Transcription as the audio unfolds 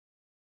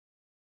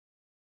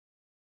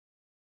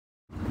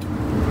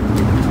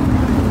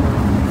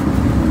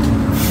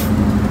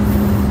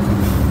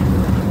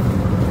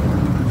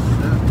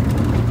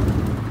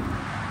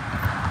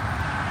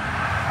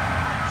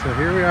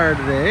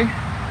car today.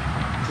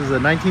 This is a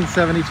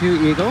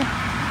 1972 Eagle.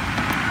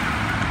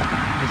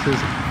 This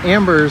is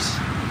Amber's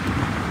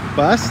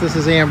bus. This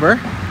is Amber.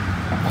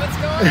 What's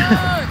going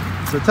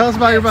on? So tell us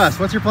about your bus.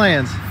 What's your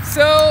plans?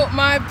 So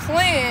my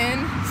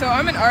plan, so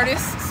I'm an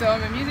artist, so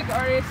I'm a music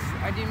artist.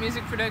 I do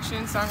music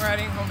production,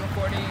 songwriting, home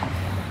recording.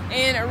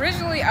 And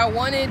originally I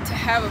wanted to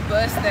have a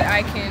bus that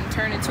I can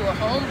turn into a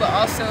home, but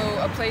also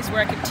a place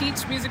where I could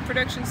teach music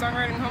production,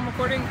 songwriting, home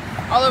recording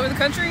all over the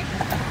country.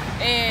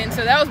 And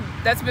so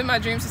that's been my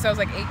dream since I was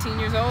like 18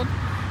 years old.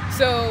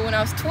 So when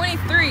I was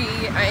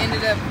 23, I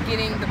ended up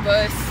getting the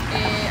bus,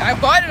 and I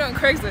bought it on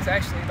Craigslist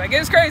actually. Like, it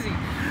was crazy.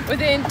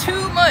 Within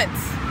 2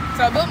 months.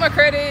 So I built my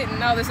credit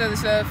and all this other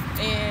stuff,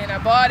 and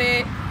I bought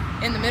it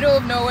in the middle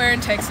of nowhere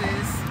in Texas.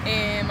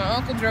 And my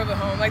uncle drove it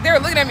home. Like, they were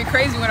looking at me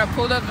crazy when I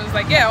pulled up and was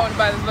like, yeah, I want to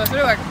buy this bus.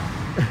 They're like,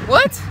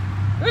 what?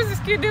 What is this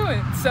kid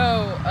doing?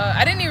 So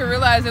I didn't even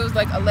realize it was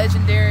like a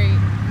legendary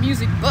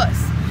music bus.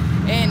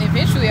 And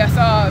eventually I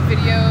saw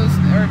videos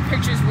or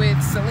pictures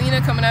with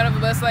Selena coming out of a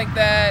bus like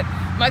that,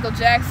 Michael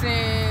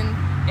Jackson,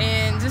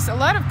 and just a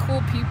lot of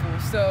cool people.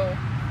 So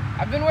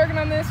I've been working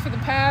on this for the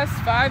past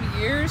 5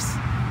 years.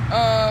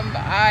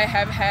 I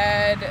have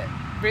had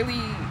really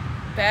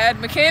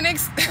bad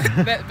mechanics.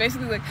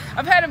 Basically, like,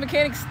 I've had a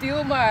mechanic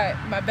steal my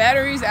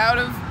batteries out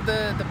of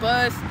the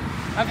bus.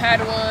 I've had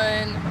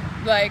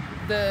one, like,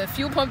 the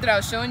fuel pump that I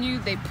was showing you,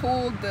 they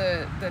pulled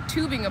the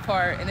tubing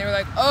apart, and they were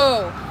like,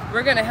 oh,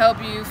 we're gonna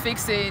help you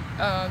fix it,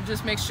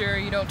 just make sure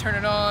you don't turn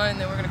it on, and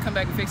then we're gonna come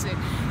back and fix it.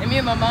 And me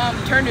and my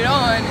mom turned it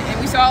on, and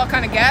we saw all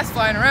kind of gas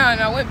flying around,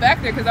 and I went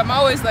back there because I'm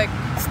always like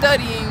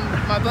studying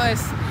my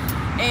bus,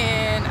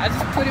 and I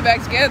just put it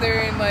back together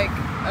and like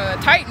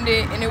tightened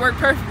it, and it worked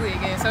perfectly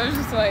again. So it was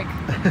just like,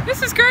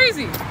 this is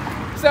crazy.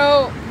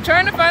 So I'm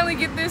trying to finally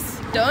get this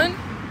done,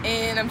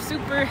 and I'm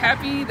super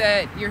happy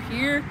that you're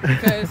here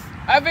because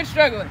I've been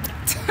struggling.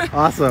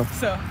 Awesome.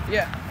 So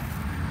yeah.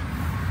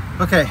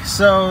 Okay,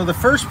 so the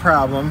first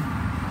problem,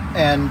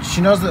 and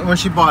she knows that when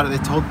she bought it, they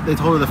told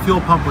her the fuel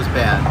pump was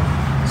bad.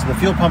 So the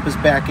fuel pump is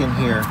back in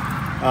here.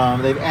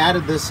 They've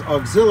added this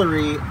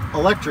auxiliary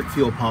electric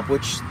fuel pump,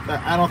 which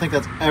I don't think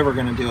that's ever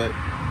going to do it.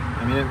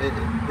 I mean,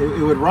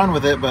 it would run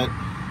with it, but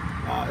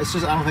it's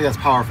just, I don't think that's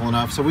powerful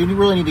enough. So we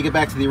really need to get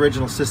back to the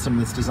original system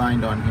that's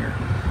designed on here.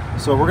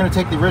 So we're going to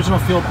take the original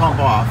fuel pump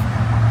off.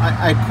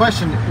 I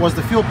questioned, was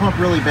the fuel pump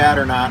really bad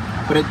or not?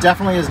 But it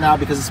definitely is now,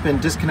 because it's been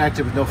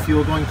disconnected with no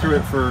fuel going through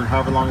it for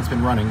however long it's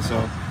been running. So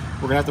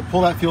we're going to have to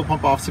pull that fuel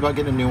pump off, see about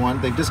getting a new one.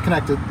 They've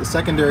disconnected the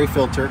secondary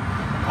filter.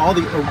 All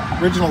the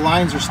original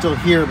lines are still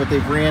here, but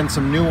they've ran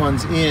some new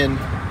ones in.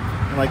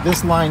 And like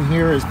this line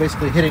here is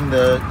basically hitting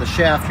the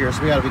shaft here,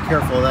 so we got to be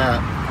careful of that.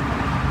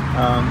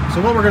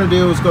 So what we're going to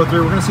do is go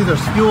through, we're going to see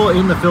there's fuel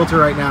in the filter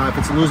right now, if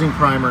it's losing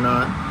prime or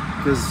not.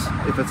 Because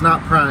if it's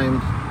not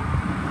primed,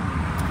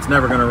 it's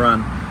never going to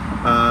run.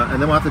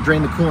 And then we'll have to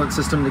drain the coolant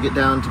system to get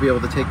down to be able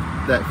to take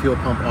that fuel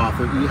pump off.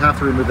 You have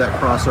to remove that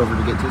crossover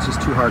to get to it. It's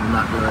just too hard to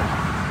not do it.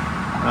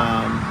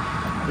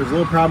 There's a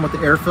little problem with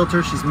the air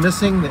filter. She's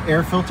missing the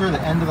air filter,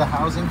 the end of the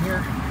housing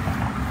here.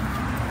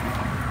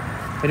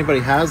 If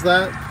anybody has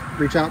that,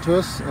 reach out to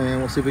us and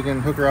we'll see if we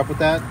can hook her up with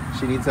that.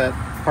 She needs that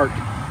part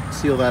to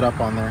seal that up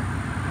on there.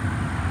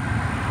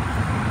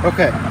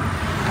 Okay,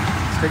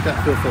 let's take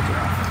that fuel filter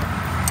off.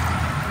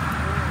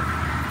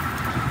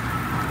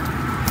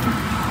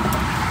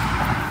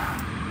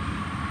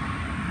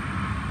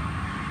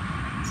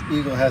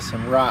 Eagle has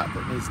some rot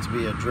that needs to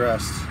be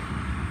addressed.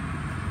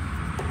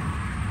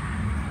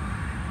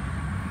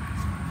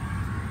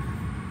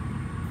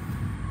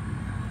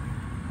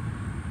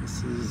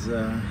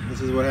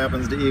 This is what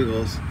happens to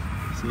Eagles.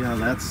 See how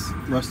that's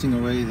rusting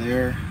away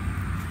there.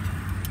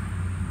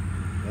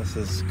 This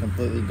is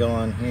completely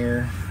gone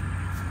here.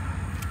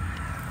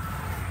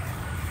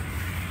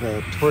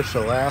 The torch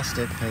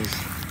elastic has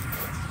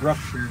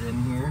ruptured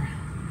in here.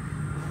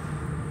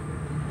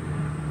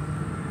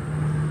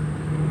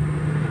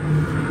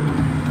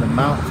 The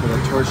mount for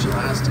the torch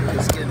elastic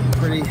is getting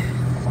pretty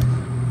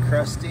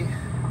crusty.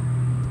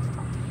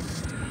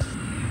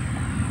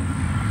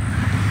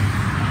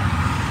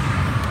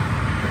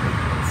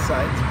 This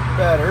side's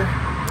better,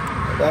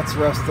 but that's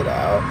rusted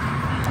out.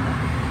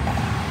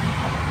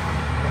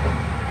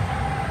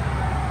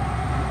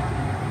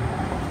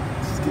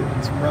 Just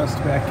getting some rust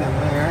back in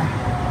there.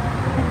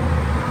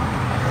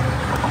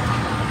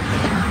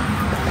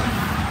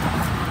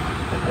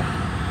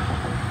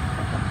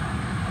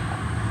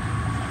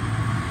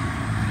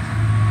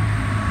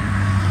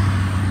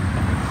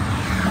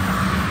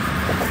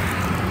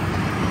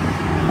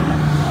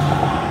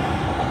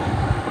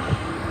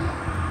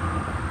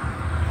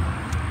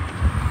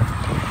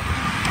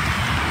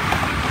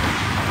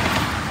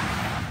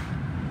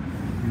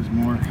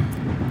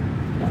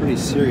 Pretty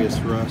serious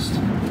rust.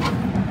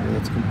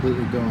 That's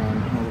completely gone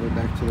all the way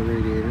back to the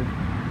radiator.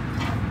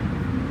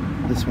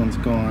 This one's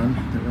gone.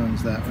 It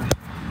runs that way.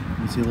 You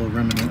can see a little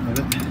remnant of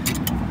it.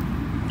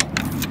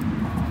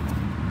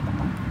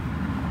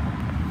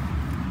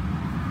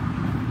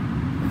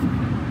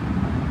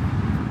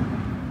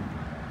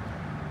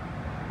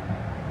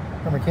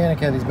 Remember, mechanic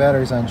had these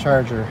batteries on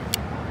charger.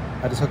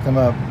 I just hooked them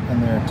up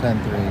and they're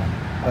 10.3.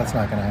 That's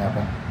not going to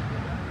happen.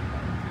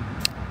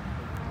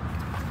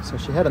 So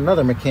she had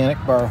another mechanic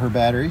borrow her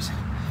batteries.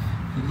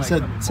 He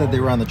said they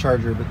were on the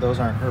charger, but those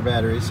aren't her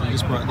batteries. So I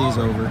just brought these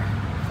over.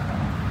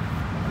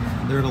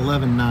 And they're at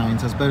 11.9,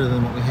 so it's better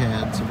than what we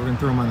had. So we're going to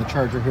throw them on the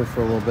charger here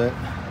for a little bit.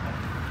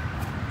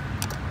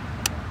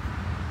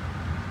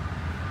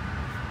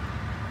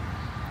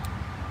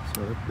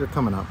 So they're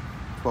coming up.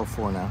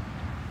 12.4 now.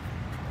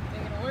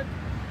 Think it'll work?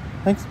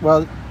 Thanks.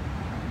 Well,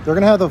 they're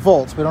going to have the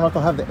volts. We don't know if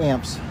they'll have the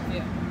amps.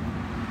 Yeah.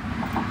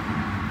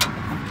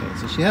 Okay,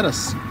 so she had a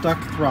stuck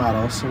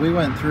throttle, so we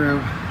went through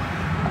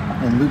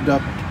and lubed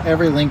up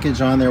every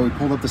linkage on there. We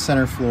pulled up the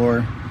center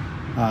floor.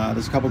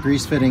 There's a couple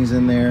grease fittings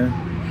in there,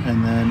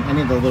 and then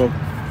any of the little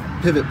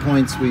pivot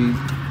points we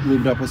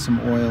lubed up with some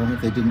oil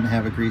if they didn't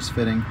have a grease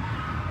fitting.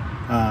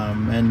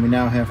 And we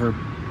now have her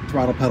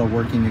throttle pedal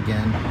working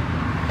again.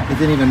 It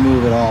didn't even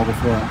move at all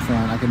before up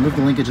front. I could move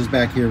the linkages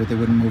back here, but they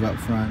wouldn't move up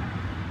front.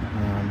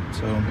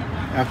 So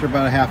after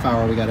about a half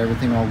hour, we got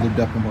everything all lubed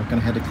up and working.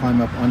 I had to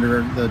climb up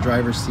under the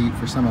driver's seat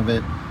for some of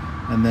it,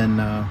 and then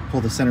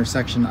pull the center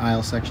section,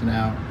 aisle section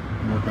out,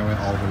 and work my way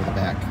all the way to the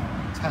back.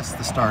 Test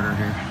the starter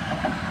here.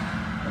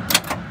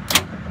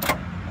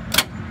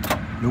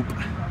 Nope.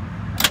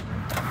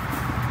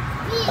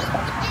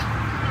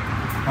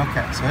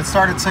 Okay, so it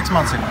started 6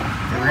 months ago.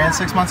 It ran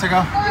 6 months ago?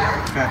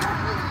 Okay.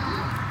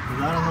 I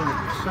don't know the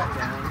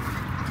shutdown.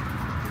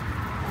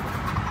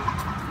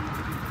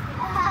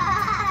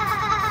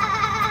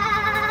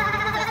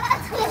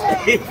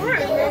 That's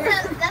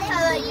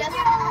how I guess.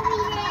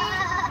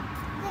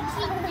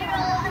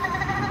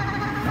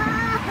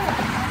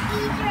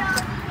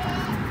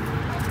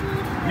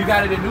 You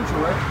got it in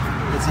neutral, right?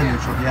 It's in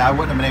neutral. Yeah, I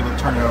wouldn't have been able to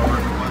turn it over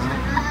if it wasn't.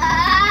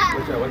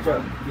 Watch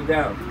out. Get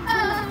down.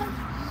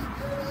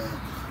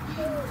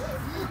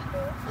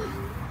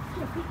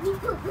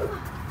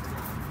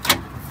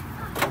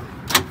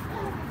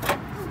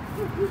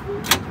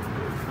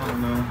 I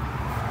don't know.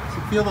 So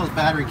feel those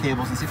battery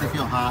cables and see if they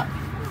feel hot.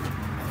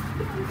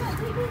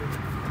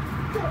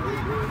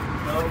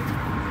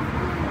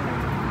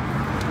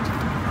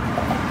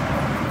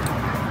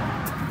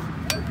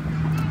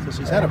 So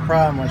she's had a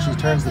problem when she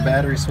turns the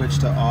battery switch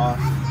to off.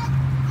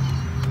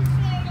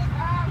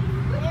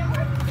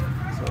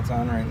 So it's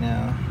on right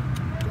now.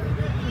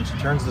 When she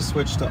turns the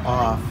switch to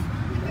off,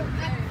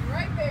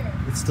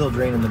 it's still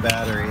draining the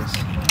batteries.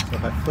 So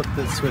if I flip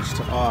the switch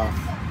to off,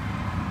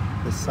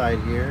 this side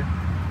here,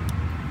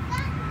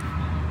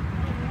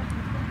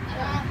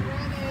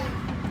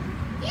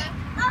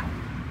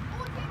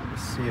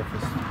 let's see if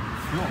this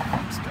fuel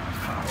pump's got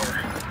power.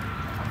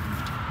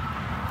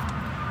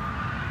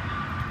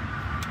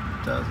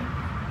 It doesn't.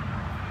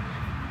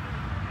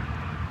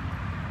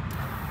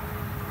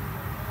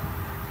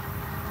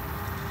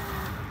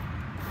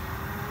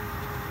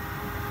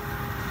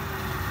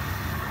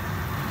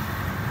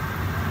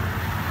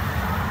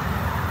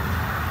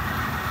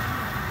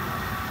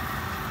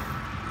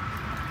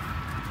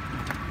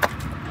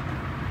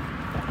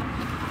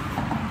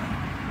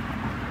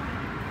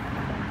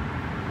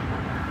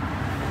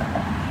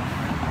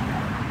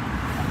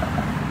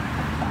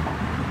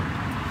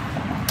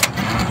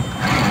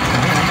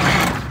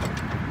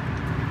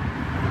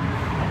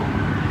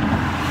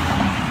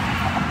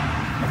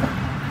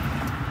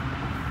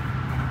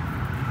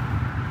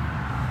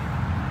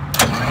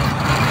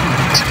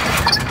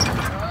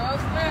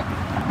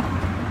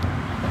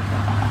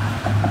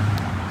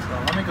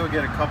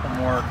 Get a couple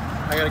more.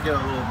 I gotta get a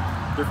little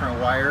different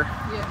wire.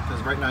 Yeah.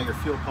 Because right now your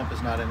fuel pump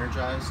is not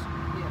energized.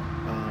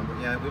 Yeah. But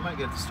yeah, we might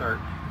get to start.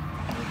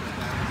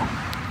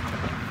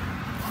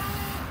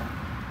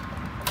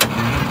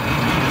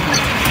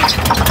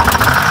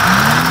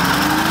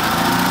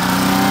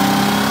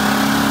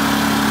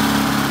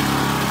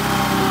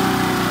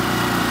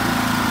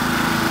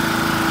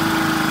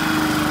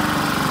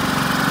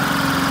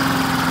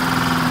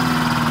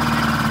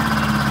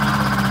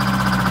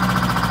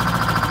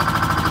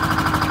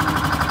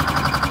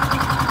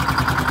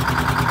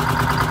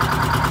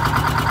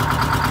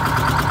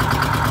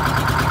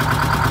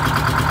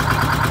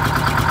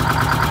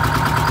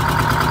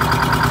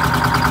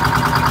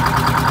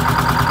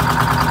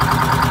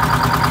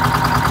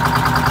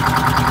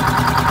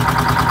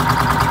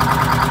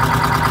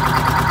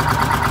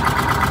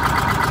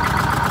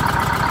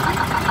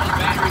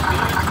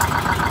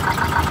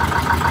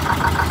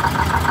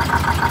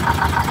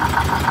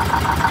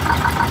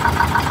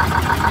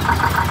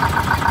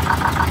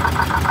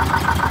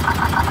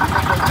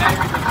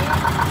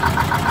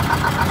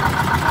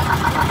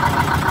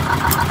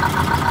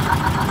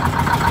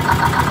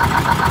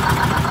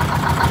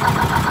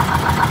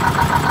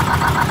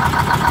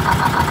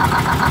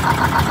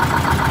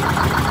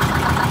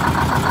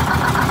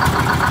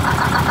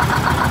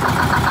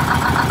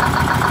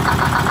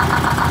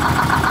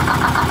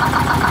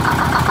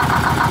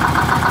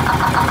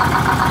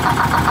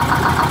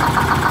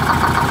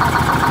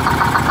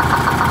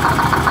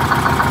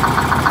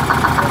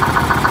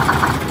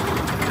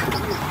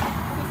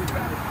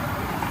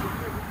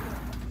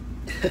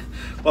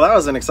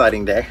 was an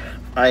exciting day.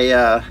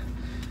 I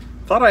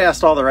thought I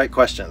asked all the right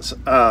questions.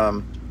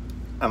 I'm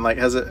like,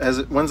 when's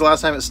the last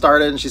time it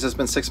started? And she says it's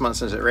been 6 months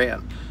since it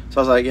ran. So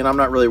I was like, I'm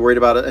not really worried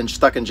about it and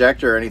stuck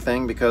injector or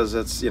anything, because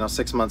it's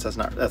 6 months.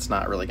 That's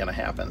not really going to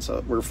happen.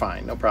 So we're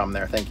fine, no problem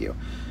there. Thank you.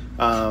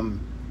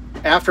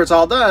 After it's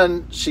all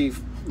done, she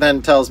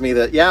then tells me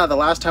that, yeah, the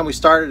last time we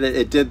started it,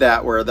 it did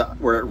that where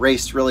it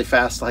raced really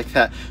fast like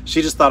that.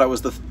 She just thought it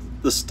was the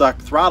stuck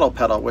throttle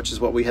pedal, which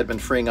is what we had been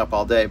freeing up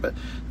all day. But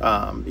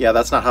yeah,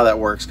 that's not how that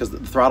works, because the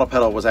throttle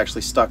pedal was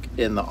actually stuck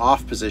in the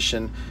off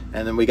position,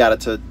 and then we got it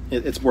to,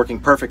 it's working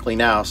perfectly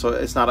now, so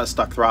it's not a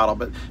stuck throttle.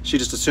 But she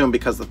just assumed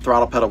because the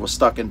throttle pedal was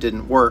stuck and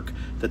didn't work,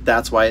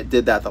 that's why it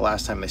did that the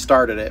last time they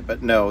started it.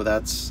 But no,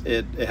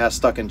 it has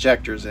stuck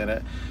injectors in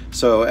it.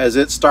 So as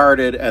it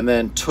started and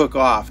then took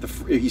off, the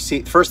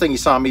first thing you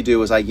saw me do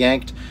was I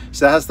yanked,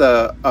 so that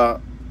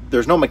has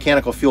there's no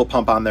mechanical fuel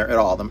pump on there at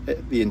all.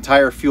 The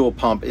entire fuel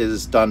pump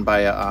is done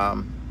by a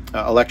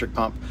electric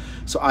pump.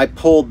 So I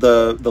pulled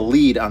the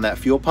lead on that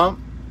fuel pump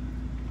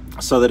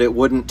so that it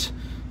wouldn't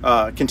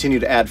continue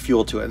to add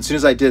fuel to it. And as soon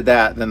as I did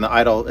that, then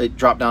it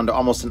dropped down to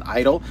almost an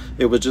idle.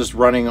 It was just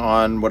running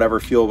on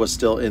whatever fuel was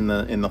still in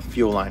the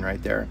fuel line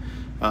right there.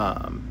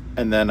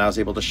 And then I was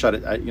able to shut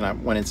it. I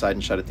went inside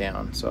and shut it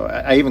down. So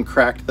I even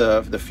cracked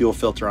the fuel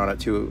filter on it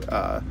too,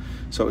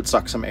 so it would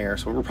suck some air.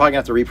 So we're probably gonna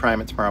have to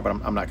reprime it tomorrow, but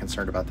I'm not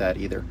concerned about that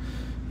either.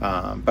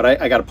 But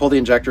I got to pull the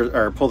injectors,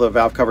 or pull the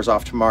valve covers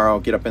off tomorrow,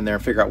 get up in there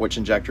and figure out which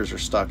injectors are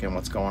stuck and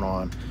what's going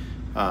on.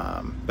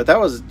 But that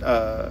was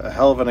a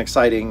hell of an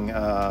exciting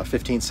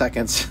 15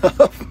 seconds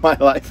of my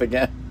life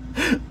again,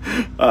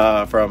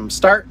 from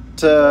start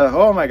to,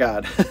 oh my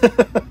God.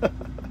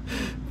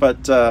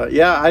 But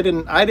yeah, I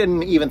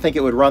didn't even think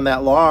it would run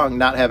that long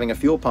not having a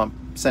fuel pump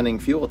sending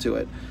fuel to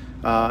it.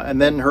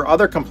 And then her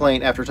other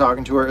complaint after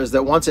talking to her is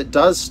that once it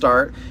does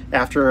start,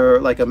 after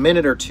like a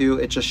minute or two,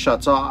 it just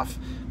shuts off.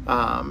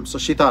 So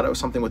she thought it was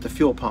something with the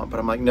fuel pump, but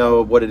I'm like,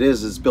 no, what it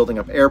is building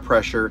up air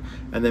pressure,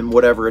 and then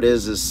whatever it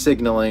is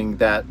signaling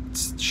that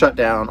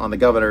shutdown on the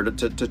governor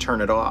to turn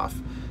it off.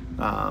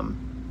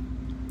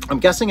 I'm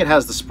guessing it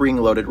has the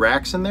spring-loaded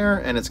racks in there,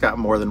 and it's got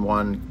more than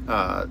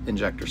one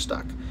injector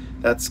stuck.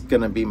 That's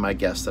going to be my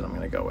guess that I'm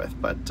going to go with,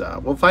 but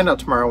we'll find out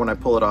tomorrow when I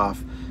pull it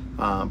off.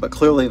 But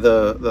clearly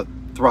the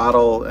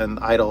throttle and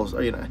idles,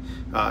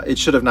 it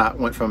should have not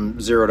went from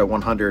 0 to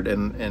 100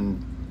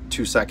 in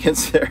 2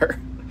 seconds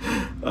there.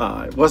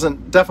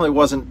 It definitely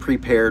wasn't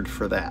prepared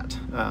for that.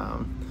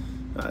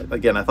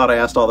 Again, I thought I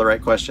asked all the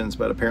right questions,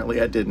 but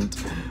apparently I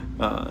didn't.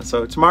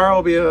 So tomorrow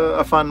will be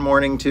a fun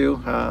morning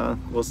too.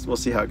 We'll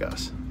see how it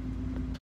goes.